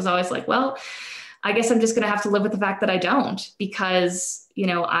digestion. It was always like, well, I guess I'm just going to have to live with the fact that I don't, because,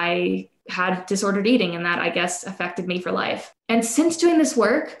 I had disordered eating and that, I guess, affected me for life. And since doing this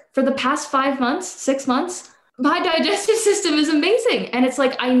work for the past 6 months, my digestive system is amazing. And it's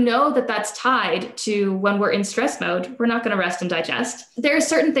like, I know that that's tied to when we're in stress mode, we're not going to rest and digest. There are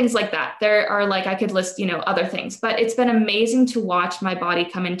certain things like that. There are like, I could list, other things, but it's been amazing to watch my body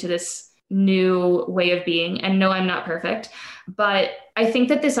come into this new way of being. And no, I'm not perfect, but I think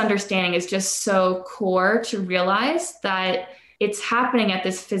that this understanding is just so core to realize that it's happening at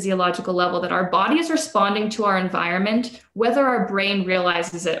this physiological level, that our body is responding to our environment, whether our brain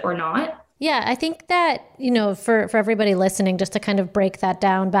realizes it or not. Yeah, I think that, for everybody listening, just to kind of break that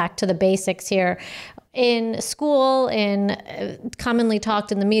down back to the basics here, in school, commonly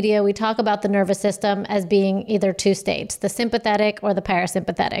talked in the media, we talk about the nervous system as being either two states, the sympathetic or the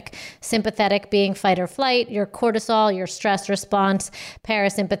parasympathetic. Sympathetic being fight or flight, your cortisol, your stress response.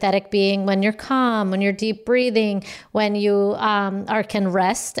 Parasympathetic being when you're calm, when you're deep breathing, when you can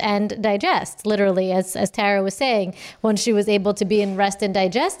rest and digest. Literally, as Tara was saying, when she was able to be in rest and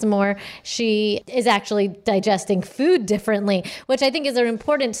digest more, she is actually digesting food differently, which I think is an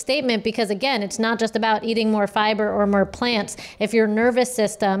important statement, because again, it's not just about eating more fiber or more plants. If your nervous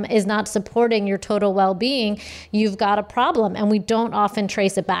system is not supporting your total well-being, you've got a problem, and we don't often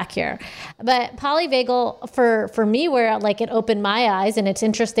trace it back here. But polyvagal, for me, where like it opened my eyes, and it's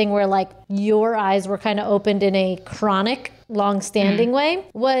interesting where like your eyes were kind of opened in a chronic, long-standing way,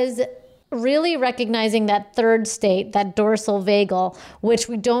 was really recognizing that third state, that dorsal vagal, which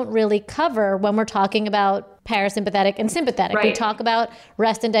we don't really cover when we're talking about parasympathetic and sympathetic. Right. We talk about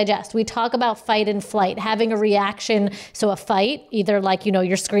rest and digest. We talk about fight and flight, having a reaction. So a fight, either like,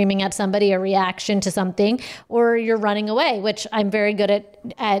 you're screaming at somebody, a reaction to something, or you're running away, which I'm very good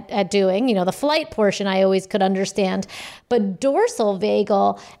at doing. The flight portion I always could understand. But dorsal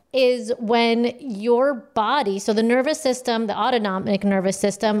vagal is when your body, so the nervous system, the autonomic nervous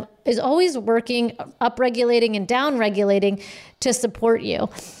system, is always working, upregulating and downregulating to support you.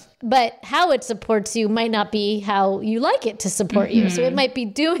 But how it supports you might not be how you like it to support you. So it might be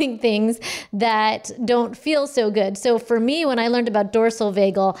doing things that don't feel so good. So for me, when I learned about dorsal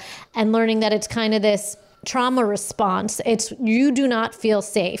vagal and learning that it's kind of this trauma response, it's you do not feel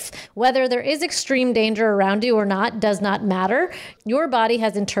safe. Whether there is extreme danger around you or not does not matter. Your body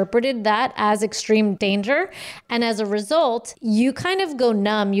has interpreted that as extreme danger. And as a result, you kind of go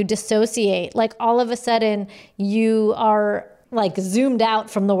numb, you dissociate. Like all of a sudden you are like zoomed out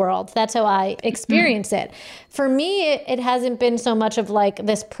from the world. That's how I experience it. For me, it hasn't been so much of like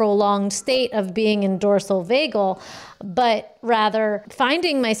this prolonged state of being in dorsal vagal, but rather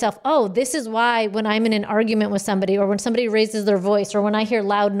finding myself, oh, this is why when I'm in an argument with somebody, or when somebody raises their voice, or when I hear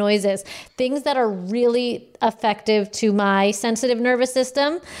loud noises, things that are really effective to my sensitive nervous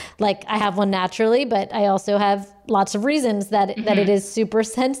system, like I have one naturally, but I also have lots of reasons that it is super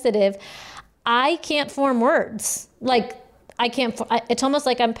sensitive. I can't form words. Like, it's almost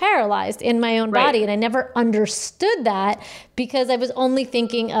like I'm paralyzed in my own body. And I never understood that because I was only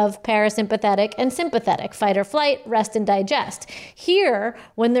thinking of parasympathetic and sympathetic, fight or flight, rest and digest. Here,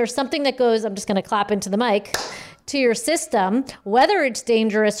 when there's something that goes, I'm just going to clap into the mic, to your system, whether it's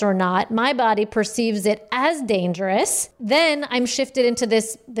dangerous or not, my body perceives it as dangerous. Then I'm shifted into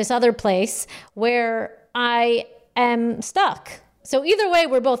this other place where I am stuck. So either way,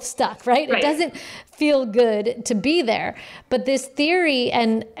 we're both stuck, right? It doesn't feel good to be there. But this theory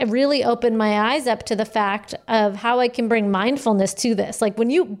and really opened my eyes up to the fact of how I can bring mindfulness to this. Like when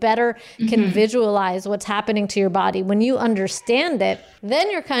you better can visualize what's happening to your body, when you understand it,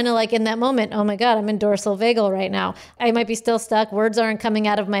 then you're kind of like in that moment, oh my God, I'm in dorsal vagal right now. I might be still stuck. Words aren't coming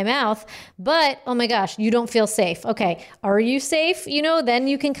out of my mouth, but oh my gosh, you don't feel safe. Okay. Are you safe? Then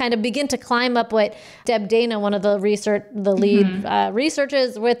you can kind of begin to climb up what Deb Dana, one of the lead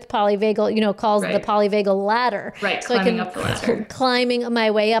researchers with polyvagal, calls the polyvagal ladder. Right. So climbing up the ladder. Climbing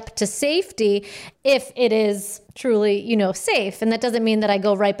my way up to safety if it is truly, safe. And that doesn't mean that I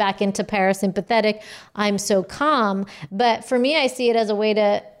go right back into parasympathetic. I'm so calm. But for me, I see it as a way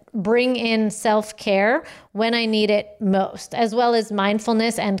to bring in self-care when I need it most, as well as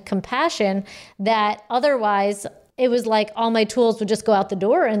mindfulness and compassion that otherwise it was like all my tools would just go out the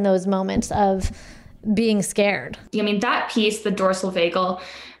door in those moments of being scared. I mean, that piece, the dorsal vagal,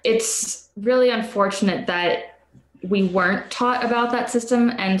 it's really unfortunate that we weren't taught about that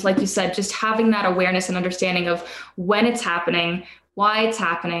system. And like you said, just having that awareness and understanding of when it's happening, why it's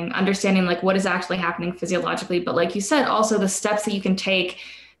happening, understanding like what is actually happening physiologically. But like you said, also the steps that you can take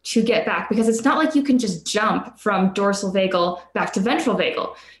to get back, because it's not like you can just jump from dorsal vagal back to ventral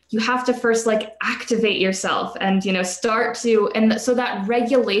vagal. You have to first like activate yourself and, start to, and so that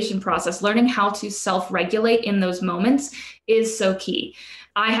regulation process, learning how to self-regulate in those moments is so key.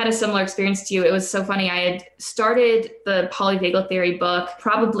 I had a similar experience to you. It was so funny. I had started the polyvagal theory book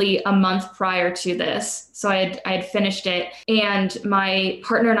probably a month prior to this. So I had finished it, and my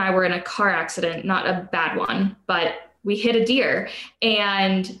partner and I were in a car accident, not a bad one, but we hit a deer,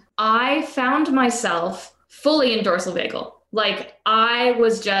 and I found myself fully in dorsal vagal. Like I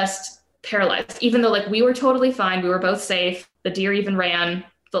was just paralyzed, even though like we were totally fine. We were both safe. The deer even ran,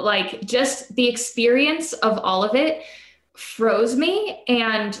 but like just the experience of all of it froze me,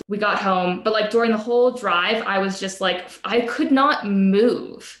 and we got home. But like during the whole drive, I was just like, I could not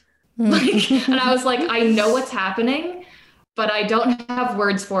move. And I was like, I know what's happening, but I don't have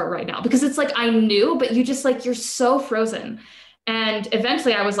words for it right now, because it's like, I knew, but you just like, you're so frozen. And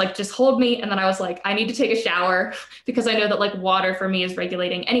eventually I was like, just hold me. And then I was like, I need to take a shower, because I know that like water for me is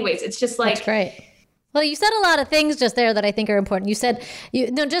regulating. Anyways, it's just like, that's great. Well, you said a lot of things just there that I think are important. You said,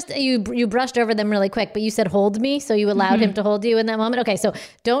 you brushed over them really quick, but you said hold me. So you allowed him to hold you in that moment. Okay. So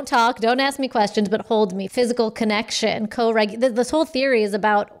don't talk, don't ask me questions, but hold me. Physical connection, this whole theory is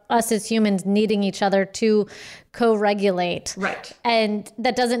about us as humans needing each other to co-regulate. Right. And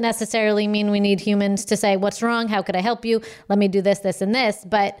that doesn't necessarily mean we need humans to say, what's wrong? How could I help you? Let me do this, this, and this.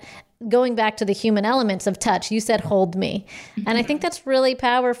 But going back to the human elements of touch, you said, hold me. And I think that's really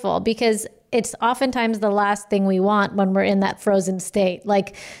powerful, because it's oftentimes the last thing we want when we're in that frozen state.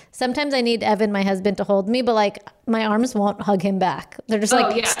 Like sometimes I need Evan, my husband, to hold me, but like my arms won't hug him back. They're just stuck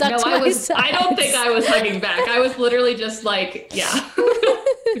to my sides. I don't think I was hugging back. I was literally just like,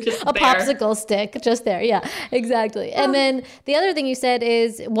 just a popsicle stick just there. Yeah, exactly. And then the other thing you said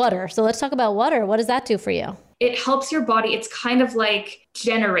is water. So let's talk about water. What does that do for you? It helps your body. It's kind of like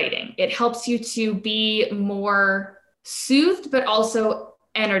generating. It helps you to be more soothed, but also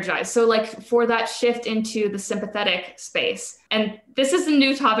energized. So like for that shift into the sympathetic space. And this is a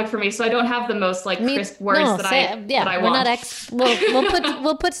new topic for me, so I don't have the most like crisp words that I want.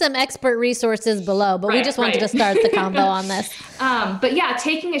 We'll put some expert resources below, but we just wanted to start the combo on this. But yeah,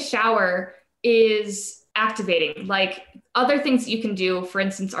 taking a shower is activating. Like other things that you can do, for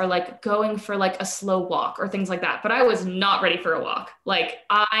instance, are like going for like a slow walk or things like that. But I was not ready for a walk. Like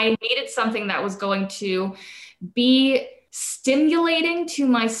I needed something that was going to be stimulating to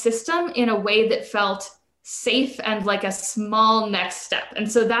my system in a way that felt safe and like a small next step.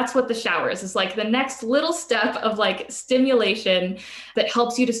 And so that's what the shower is like the next little step of like stimulation that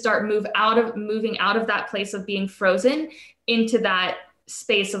helps you to start moving out of that place of being frozen into that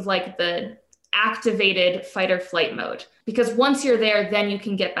space of like the activated fight or flight mode. Because once you're there, then you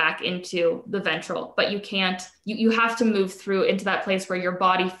can get back into the ventral, but you can't, you have to move through into that place where your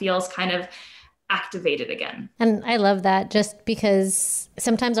body feels kind of activated again. And I love that, just because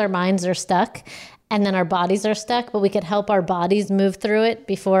sometimes our minds are stuck and then our bodies are stuck, but we could help our bodies move through it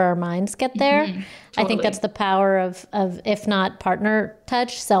before our minds get there. Totally. I think that's the power of if not partner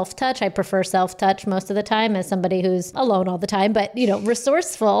touch, self-touch. I prefer self-touch most of the time as somebody who's alone all the time, but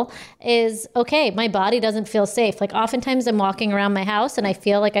resourceful is okay. My body doesn't feel safe. Like oftentimes I'm walking around my house and I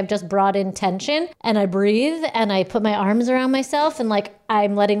feel like I've just brought in tension, and I breathe and I put my arms around myself and like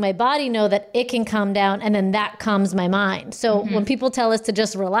I'm letting my body know that it can calm down, and then that calms my mind. So when people tell us to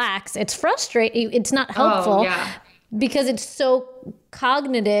just relax, it's frustrating. It's not helpful because it's so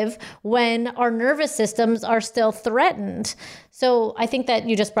cognitive when our nervous systems are still threatened. So I think that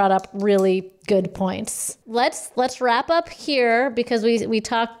you just brought up really good points. Let's wrap up here, because we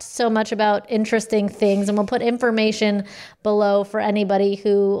talked so much about interesting things, and we'll put information below for anybody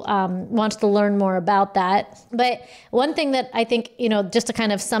who wants to learn more about that. But one thing that I think, just to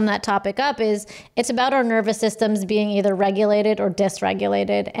kind of sum that topic up, is it's about our nervous systems being either regulated or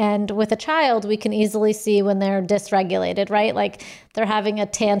dysregulated. And with a child, we can easily see when they're dysregulated, right? Like they're having a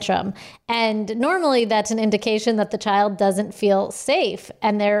tantrum. And normally that's an indication that the child doesn't feel safe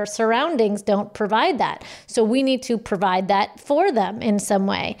and their surroundings don't provide that. So we need to provide that for them in some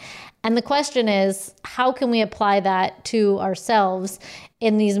way. And the question is, how can we apply that to ourselves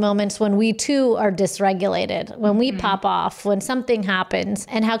in these moments when we too are dysregulated, when we pop off, when something happens?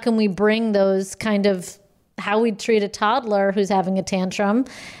 And how can we bring those kind of how we treat a toddler who's having a tantrum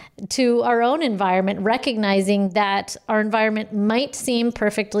to our own environment, recognizing that our environment might seem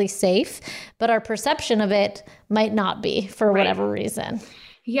perfectly safe, but our perception of it might not be for whatever reason.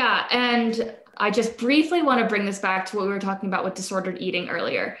 Yeah. And I just briefly want to bring this back to what we were talking about with disordered eating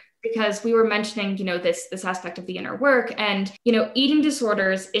earlier, because we were mentioning, this aspect of the inner work, and, eating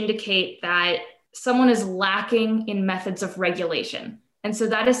disorders indicate that someone is lacking in methods of regulation. And so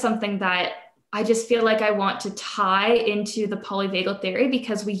that is something that I just feel like I want to tie into the polyvagal theory,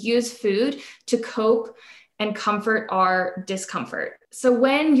 because we use food to cope and comfort our discomfort. So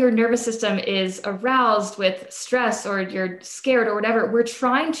when your nervous system is aroused with stress or you're scared or whatever, we're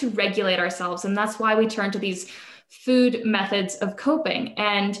trying to regulate ourselves. And that's why we turn to these food methods of coping.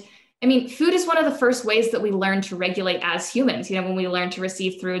 And I mean, food is one of the first ways that we learn to regulate as humans. When we learn to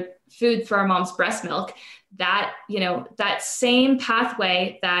receive through food through our mom's breast milk, that, that same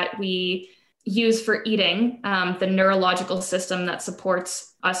pathway that we use for eating, the neurological system that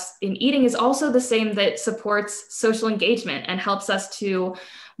supports us in eating, is also the same that supports social engagement and helps us to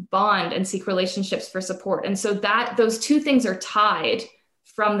bond and seek relationships for support. And so that those two things are tied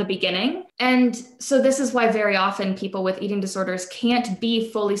from the beginning. And so this is why very often people with eating disorders can't be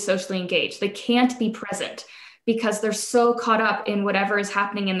fully socially engaged. They can't be present because they're so caught up in whatever is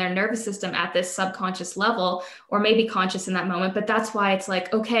happening in their nervous system at this subconscious level, or maybe conscious in that moment. But that's why it's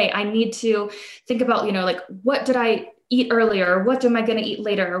like, okay, I need to think about, like, what did I eat earlier? What am I going to eat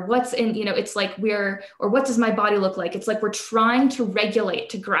later? Or what's in, it's like or what does my body look like? It's like we're trying to regulate,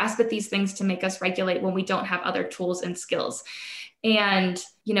 to grasp at these things to make us regulate when we don't have other tools and skills. And,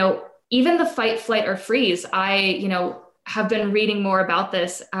 even the fight, flight, or freeze, I, have been reading more about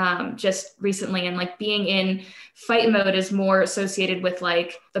this just recently, and like being in fight mode is more associated with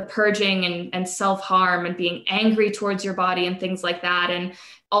like the purging and self-harm and being angry towards your body and things like that. And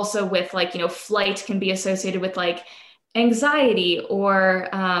also with like, flight can be associated with like anxiety or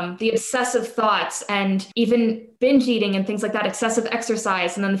the obsessive thoughts and even binge eating and things like that, excessive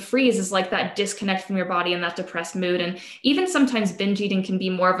exercise. And then the freeze is like that disconnect from your body and that depressed mood. And even sometimes binge eating can be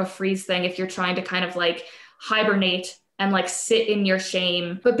more of a freeze thing if you're trying to kind of like hibernate and like sit in your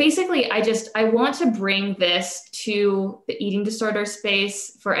shame. But basically, I want to bring this to the eating disorder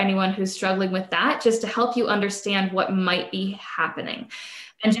space for anyone who's struggling with that, just to help you understand what might be happening.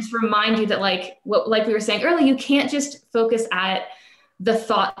 And just remind you that like we were saying earlier, you can't just focus at the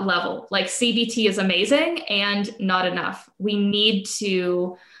thought level. Like CBT is amazing and not enough. We need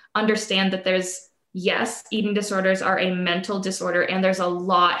to understand that yes, eating disorders are a mental disorder, and there's a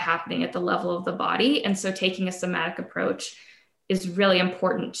lot happening at the level of the body. And so taking a somatic approach is really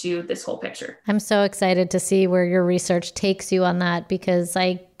important to this whole picture. I'm so excited to see where your research takes you on that, because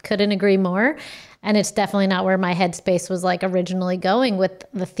I couldn't agree more. And it's definitely not where my headspace was like originally going with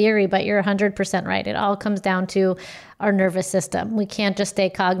the theory, but you're 100% right. It all comes down to our nervous system. We can't just stay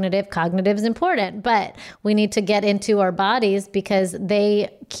cognitive. Cognitive is important, but we need to get into our bodies because they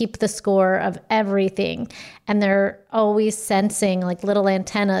keep the score of everything. And they're always sensing like little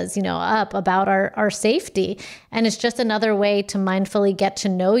antennas, up about our safety. And it's just another way to mindfully get to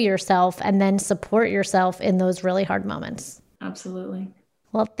know yourself and then support yourself in those really hard moments. Absolutely.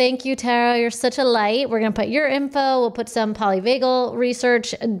 Well, thank you, Tara. You're such a light. We're going to put your info. We'll put some polyvagal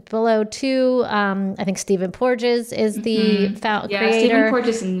research below too. I think Stephen Porges is the creator. Stephen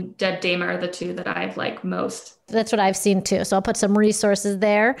Porges and Deb Damer are the two that I've liked most. That's what I've seen too. So I'll put some resources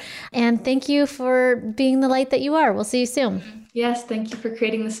there. And thank you for being the light that you are. We'll see you soon. Yes, thank you for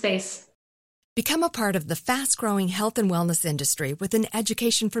creating the space. Become a part of the fast-growing health and wellness industry with an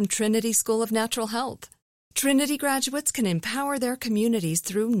education from Trinity School of Natural Health. Trinity graduates can empower their communities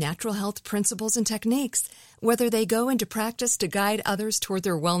through natural health principles and techniques, whether they go into practice to guide others toward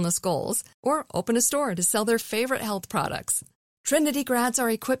their wellness goals or open a store to sell their favorite health products. Trinity grads are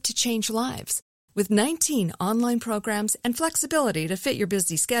equipped to change lives. With 19 online programs and flexibility to fit your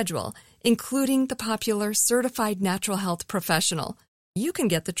busy schedule, including the popular Certified Natural Health Professional, you can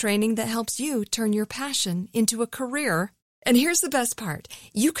get the training that helps you turn your passion into a career. And here's the best part.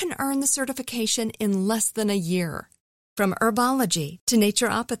 You can earn the certification in less than a year. From herbology to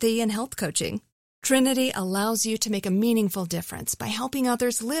naturopathy and health coaching, Trinity allows you to make a meaningful difference by helping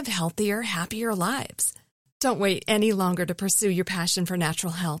others live healthier, happier lives. Don't wait any longer to pursue your passion for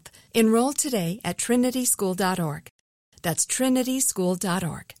natural health. Enroll today at trinityschool.org. That's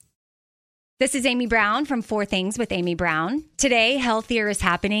trinityschool.org. This is Amy Brown from 4 Things with Amy Brown. Today, Healthier is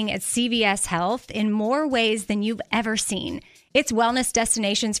happening at CVS Health in more ways than you've ever seen. It's wellness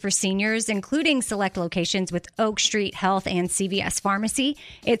destinations for seniors, including select locations with Oak Street Health and CVS Pharmacy.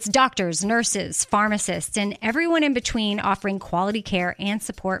 It's doctors, nurses, pharmacists, and everyone in between offering quality care and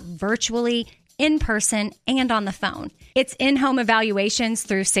support virtually, in person, and on the phone. It's in-home evaluations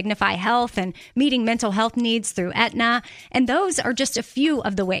through Signify Health and meeting mental health needs through Aetna. And those are just a few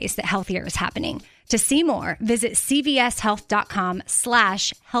of the ways that Healthier is happening. To see more, visit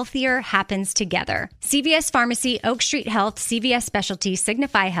cvshealth.com/healthier happens together. CVS Pharmacy, Oak Street Health, CVS Specialty,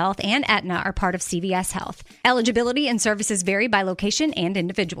 Signify Health, and Aetna are part of CVS Health. Eligibility and services vary by location and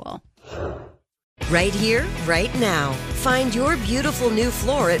individual. Right here, right now. Find your beautiful new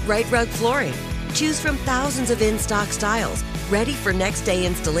floor at Right Rug Flooring. Choose from thousands of in-stock styles, ready for next day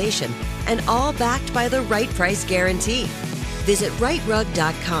installation, and all backed by the right price guarantee. Visit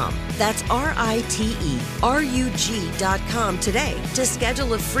rightrug.com. That's RITERUG.com today to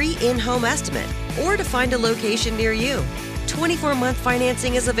schedule a free in-home estimate or to find a location near you. 24-month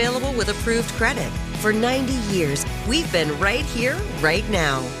financing is available with approved credit. For 90 years, we've been right here, right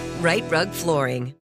now. Right Rug Flooring.